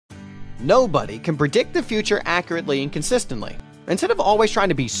Nobody can predict the future accurately and consistently. Instead of always trying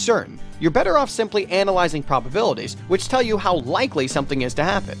to be certain, you're better off simply analyzing probabilities, which tell you how likely something is to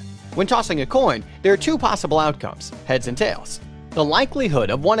happen. When tossing a coin, there are two possible outcomes, heads and tails. The likelihood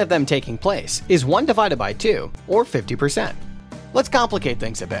of one of them taking place is 1 divided by 2, or 50%. Let's complicate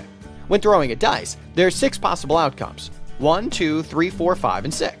things a bit. When throwing a dice, there are 6 possible outcomes, 1, 2, 3, 4, 5,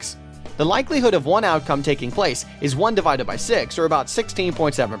 and 6. The likelihood of one outcome taking place is 1 divided by 6, or about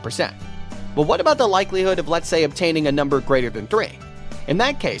 16.7%. But what about the likelihood of, let's say, obtaining a number greater than 3? In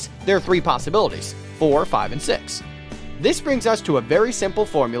that case, there are 3 possibilities, 4, 5, and 6. This brings us to a very simple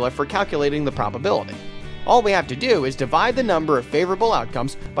formula for calculating the probability. All we have to do is divide the number of favorable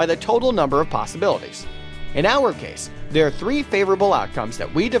outcomes by the total number of possibilities. In our case, there are 3 favorable outcomes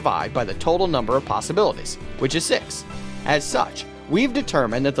that we divide by the total number of possibilities, which is 6. As such, we've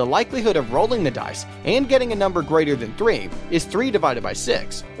determined that the likelihood of rolling the dice and getting a number greater than 3 is 3 divided by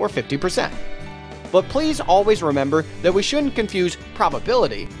 6, or 50%. But please always remember that we shouldn't confuse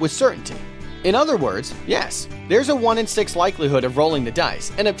probability with certainty. In other words, yes, there's a 1 in 6 likelihood of rolling the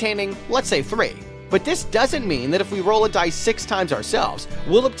dice and obtaining, let's say, 3. But this doesn't mean that if we roll a dice 6 times ourselves,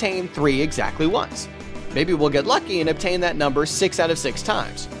 we'll obtain 3 exactly once. Maybe we'll get lucky and obtain that number 6 out of 6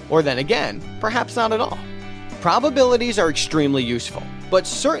 times. Or then again, perhaps not at all. Probabilities are extremely useful, but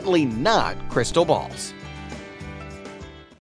certainly not crystal balls.